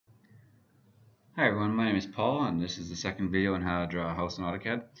Hi everyone, my name is Paul and this is the second video on how to draw a house in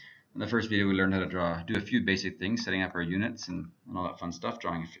AutoCAD. In the first video we learned how to do a few basic things, setting up our units and all that fun stuff,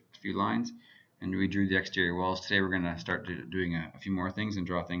 drawing a few lines, and we drew the exterior walls. Today we're going to start doing a few more things and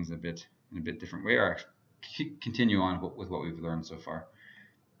draw things in a bit different way, or continue on with what we've learned so far.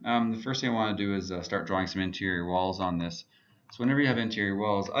 The first thing I want to do is start drawing some interior walls on this. So whenever you have interior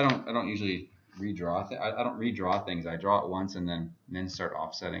walls, I don't usually I don't redraw things. I draw it once and then start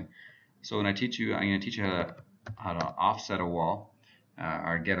offsetting. So when I'm going to teach you how to offset a wall,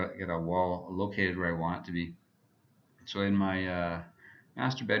 or get a wall located where I want it to be. So in my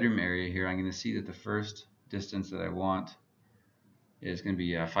master bedroom area here, I'm going to see that the first distance that I want is going to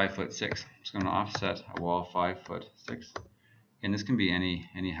be 5'6". I'm just going to offset a wall 5'6". And this can be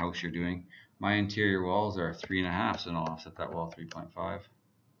any house you're doing. My interior walls are 3.5, so I'll offset that wall 3.5.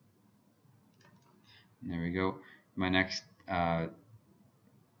 There we go. My next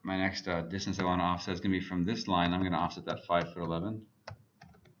distance I want to offset is going to be from this line. I'm going to offset that 5'11".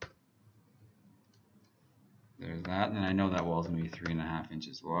 There's that, and then I know that wall is going to be 3.5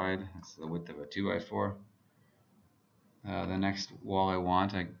 inches wide. That's the width of a 2x4. The next wall I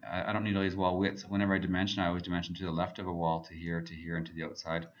want, I don't need all these wall widths. Whenever I dimension, I always dimension to the left of a wall, to here, and to the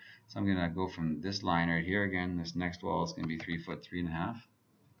outside. So I'm going to go from this line right here again. This next wall is going to be 3 foot 3.5.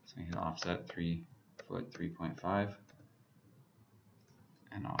 So I'm going to offset 3 foot 3.5.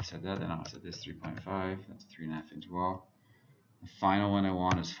 And offset that, then offset this 3.5. That's a 3.5 inch wall. The final one I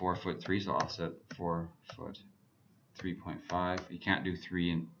want is 4 foot 3, so offset 4 foot 3.5. You can't do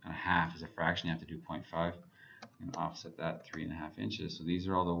 3.5 as a fraction, you have to do 0.5. And offset that 3.5 inches. So these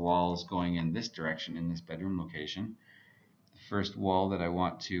are all the walls going in this direction in this bedroom location. The first wall that I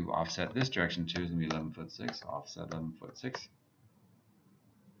want to offset this direction to is going to be 11'6". Offset 11'6".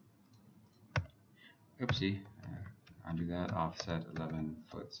 Oopsie, undo that. Offset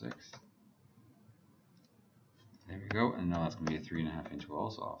 11'6". There we go. And now that's going to be a 3.5 inch wall.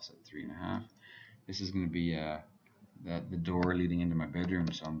 So offset 3.5. This is going to be the door leading into my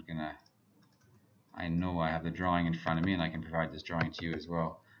bedroom. So I know I have the drawing in front of me and I can provide this drawing to you as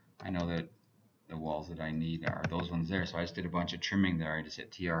well. I know that the walls that I need are those ones there, so I just did a bunch of trimming there. I just hit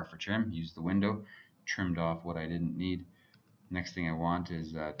TR for trim, used the window, trimmed off what I didn't need. Next thing I want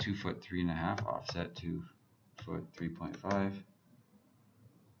is 2 foot 3.5, offset 2 foot 3.5,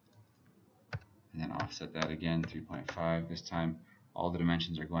 and then offset that again 3.5. This time all the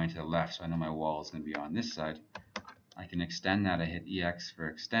dimensions are going to the left, so I know my wall is going to be on this side. I can extend that. I hit EX for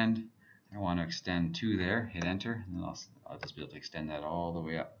extend. I want to extend 2 there, hit enter, and then I'll just be able to extend that all the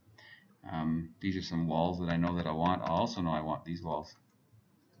way up. These are some walls that I know that I want. I also know I want these walls.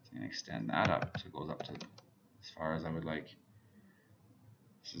 So I'm going to extend that up so it goes up to as far as I would like.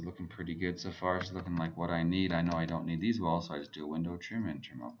 This is looking pretty good so far. It's looking like what I need. I know I don't need these walls, so I just do a window trim and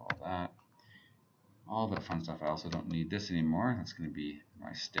trim up all that. All that fun stuff. I also don't need this anymore. That's going to be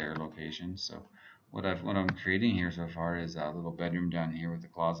my stair location. So what I'm creating here so far is a little bedroom down here with a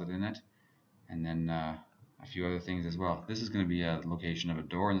closet in it, and then a few other things as well. This is going to be a location of a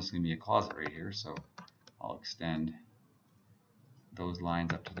door, and this is going to be a closet right here. So I'll extend those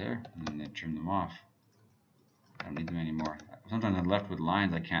lines up to there and then trim them off. I don't need them anymore. Sometimes I'm left with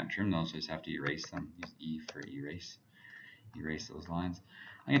lines I can't trim those, so I just have to erase them. Use E for erase. Erase those lines.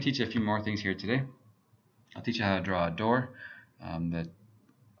 I'm going to teach you a few more things here today. I'll teach you how to draw a door.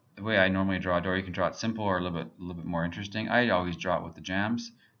 The way I normally draw a door, you can draw it simple or a little bit more interesting. I always draw it with the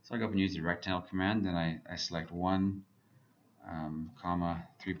jambs. So I go up and use the rectangle command. Then I select 1, comma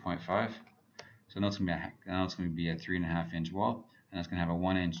 3.5. So now it's going to be a 3.5 inch wall, and it's going to have a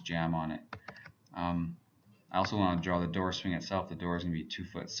 1 inch jamb on it. I also want to draw the door swing itself. The door is going to be 2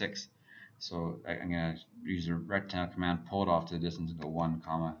 foot 6. So I'm going to use the rectangle command, pull it off to the distance, and go 1,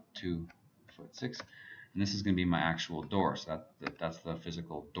 comma 2 foot 6. And this is going to be my actual door. So that's the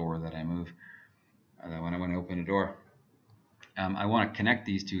physical door that I move when I open a door. I want to connect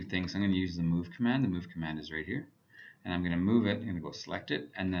these two things. So I'm going to use the move command. The move command is right here. And I'm going to move it. I'm going to go select it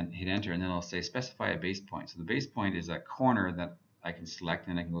and then hit enter, and then I'll say specify a base point. So the base point is a corner that I can select,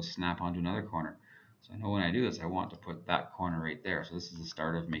 and I can go snap onto another corner. So I know when I do this, I want to put that corner right there. So this is the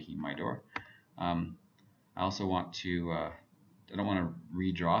start of making my door. I also want to, I don't want to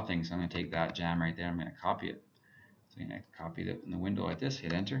redraw things, so I'm going to take that jam right there. I'm going to copy it. So I'm going to copy it in the window like this,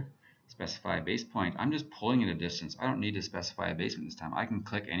 hit enter, specify a base point. I'm just pulling it a distance. I don't need to specify a base point this time. I can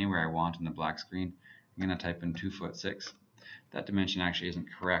click anywhere I want in the black screen. I'm going to type in 2 foot 6. That dimension actually isn't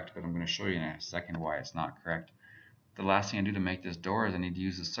correct, but I'm going to show you in a second why it's not correct. The last thing I do to make this door is I need to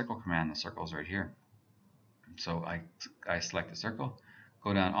use the circle command. The circle is right here. So I select the circle,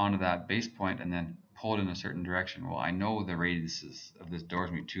 go down onto that base point, and then pull it in a certain direction. Well, I know the radius of this door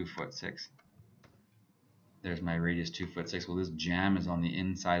is going to be 2 foot 6. There's my radius 2'6". Well, this jamb is on the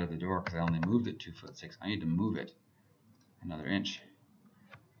inside of the door because I only moved it 2'6". I need to move it another inch.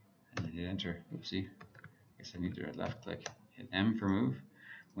 And hit enter. Oopsie. I guess I need to left click. Hit M for move.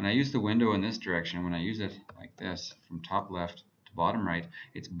 When I use the window in this direction, when I use it like this, from top left to bottom right,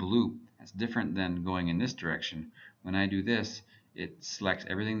 it's blue. That's different than going in this direction. When I do this, it selects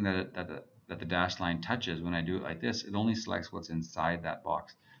everything that the dashed line touches. When I do it like this, it only selects what's inside that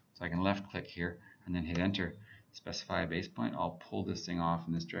box. So I can left click here and then hit enter. Specify a base point. I'll pull this thing off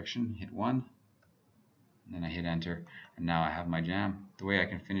in this direction, hit 1, and then I hit enter, and now I have my jamb. The way I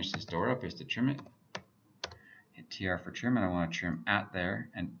can finish this door up is to trim it. Hit TR for trim, and I want to trim at there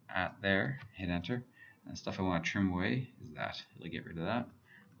and at there. Hit enter. And the stuff I want to trim away is that. It'll get rid of that.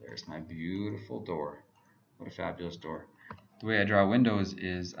 There's my beautiful door. What a fabulous door. The way I draw windows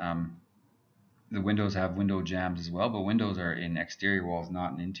is the windows have window jambs as well, but windows are in exterior walls,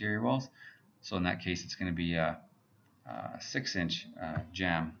 not in interior walls. So in that case, it's going to be a 6-inch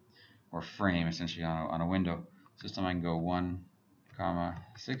jamb or frame essentially on a window. So this time I can go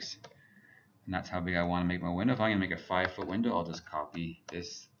 1,6, and that's how big I want to make my window. If I'm going to make a 5-foot window, I'll just copy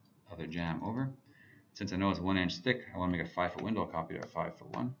this other jamb over. Since I know it's 1 inch thick, I want to make a 5-foot window. I'll copy it at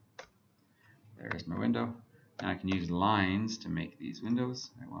 5'1". There's my window. Now I can use lines to make these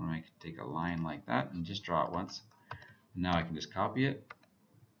windows. I want to take a line like that and just draw it once. And now I can just copy it.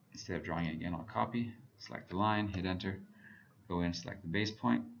 Instead of drawing it again, I'll copy, select the line, hit enter, go in, select the base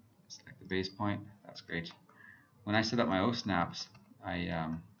point, select the base point. That's great. When I set up my O-snaps,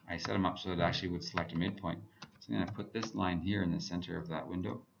 I set them up so it actually would select a midpoint. So I'm going to put this line here in the center of that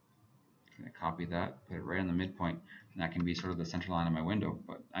window. I'm going to copy that, put it right on the midpoint, and that can be sort of the center line of my window.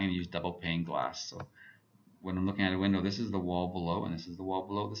 But I'm going to use double pane glass. So when I'm looking at a window, this is the wall below, and this is the wall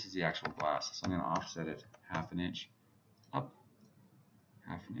below. This is the actual glass. So I'm going to offset it 1/2 inch up,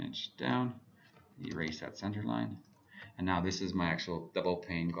 1/2 inch down, erase that center line. And now this is my actual double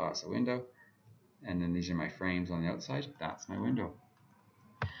pane glass window. And then these are my frames on the outside. That's my window.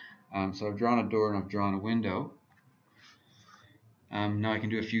 So I've drawn a door and I've drawn a window. Now I can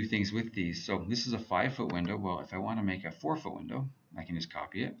do a few things with these. So this is a 5-foot window. Well, if I want to make a 4-foot window, I can just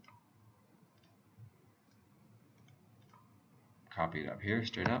copy it. Copy it up here,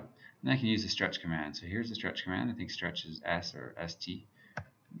 straight up. And I can use the stretch command. So here's the stretch command. I think stretch is S or ST.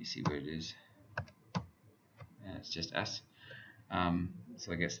 Let me see what it is. And it's just S.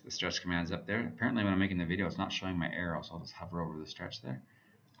 So I guess the stretch command is up there. Apparently when I'm making the video, it's not showing my arrow, so I'll just hover over the stretch there.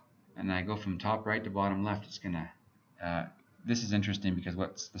 And I go from top right to bottom left. It's gonna. This is interesting because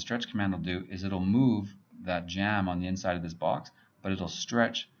what the stretch command will do is it'll move that jamb on the inside of this box, but it'll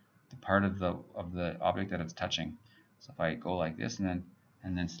stretch the part of the object that it's touching. So if I go like this and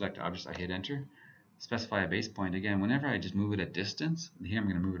then select objects, I hit enter. Specify a base point. Again, whenever I just move it a distance, here I'm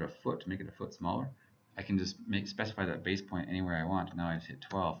going to move it a foot to make it a foot smaller. I can just specify that base point anywhere I want. Now I just hit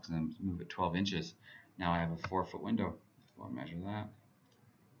 12 because I'm move it 12 inches. Now I have a 4-foot window. So I'll measure that.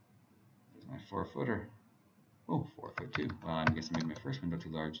 There's my 4-footer. Oh, 4'2". Well, I guess I made my first window too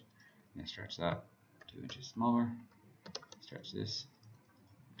large. I'm going to stretch that 2 inches smaller. Stretch this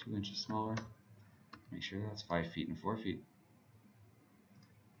 2 inches smaller. Make sure that's 5 feet and 4 feet.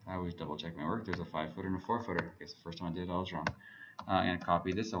 I always double check my work. There's a 5-footer and a 4-footer. I guess the first time I did it, I was wrong. I'm going to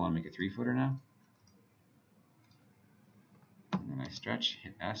copy this. I want to make a 3-footer now. And then I stretch,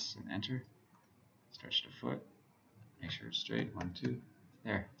 hit S and enter. Stretch it a foot. Make sure it's straight. 1, 2.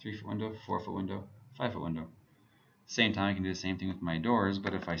 There. 3-foot window, 4-foot window, 5-foot window. Same time, I can do the same thing with my doors,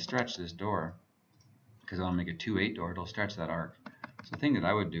 but if I stretch this door, because I want to make a 2/8 door, it'll stretch that arc. So the thing that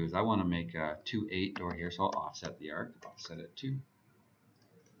I would do is I want to make a 2/8 door here, so I'll offset the arc, offset it 2. And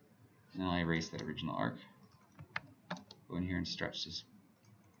then I'll erase that original arc. Go in here and stretch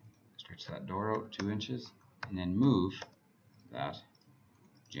that door out 2 inches, and then move that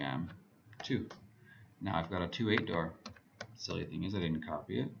jamb 2. Now I've got a 2/8 door. Silly thing is I didn't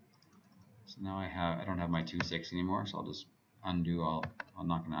copy it. So now I don't have my 2/6 anymore, so I'll just undo I'm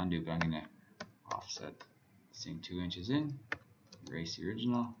not going to undo, but I'm going to offset this thing 2 inches in, erase the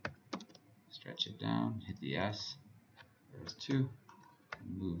original, stretch it down, hit the S, there's 2,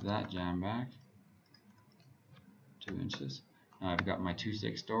 move that jamb back 2 inches. Now I've got my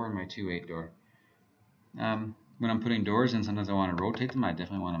 2/6 door and my 2/8 door. When I'm putting doors in, sometimes I want to rotate them. I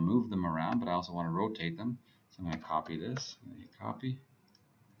definitely want to move them around, but I also want to rotate them. So I'm going to copy this, copy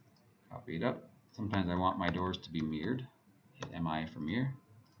it up. Sometimes I want my doors to be mirrored. Hit MI for mirror.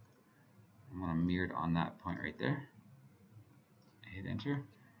 I want them mirrored on that point right there. Hit enter.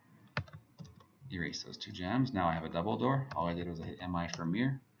 Erase those 2 jambs. Now I have a double door. All I did was I hit MI for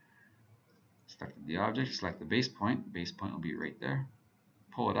mirror. Select the object, select the base point. Base point will be right there.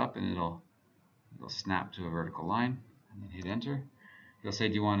 Pull it up and it'll It'll snap to a vertical line, and then hit enter. It'll say,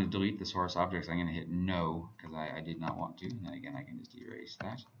 do you want to delete the source objects? I'm going to hit no, because I did not want to. And then again, I can just erase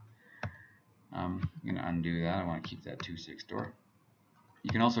that. I'm going to undo that. I want to keep that 2/6 door. You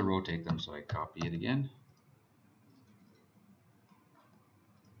can also rotate them, so I copy it again.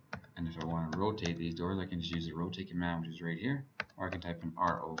 And if I want to rotate these doors, I can just use the rotate command, which is right here. Or I can type in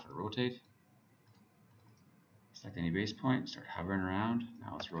RO for rotate. Select any base point, start hovering around.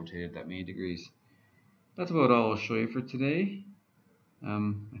 Now it's rotated that many degrees. That's about all I'll show you for today.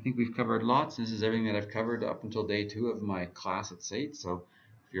 I think we've covered lots. This is everything that I've covered up until day 2 of my class at SAIT. So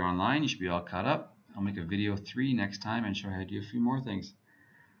if you're online, you should be all caught up. I'll make a video 3 next time and show you how to do a few more things.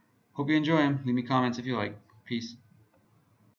 Hope you enjoy them. Leave me comments if you like. Peace.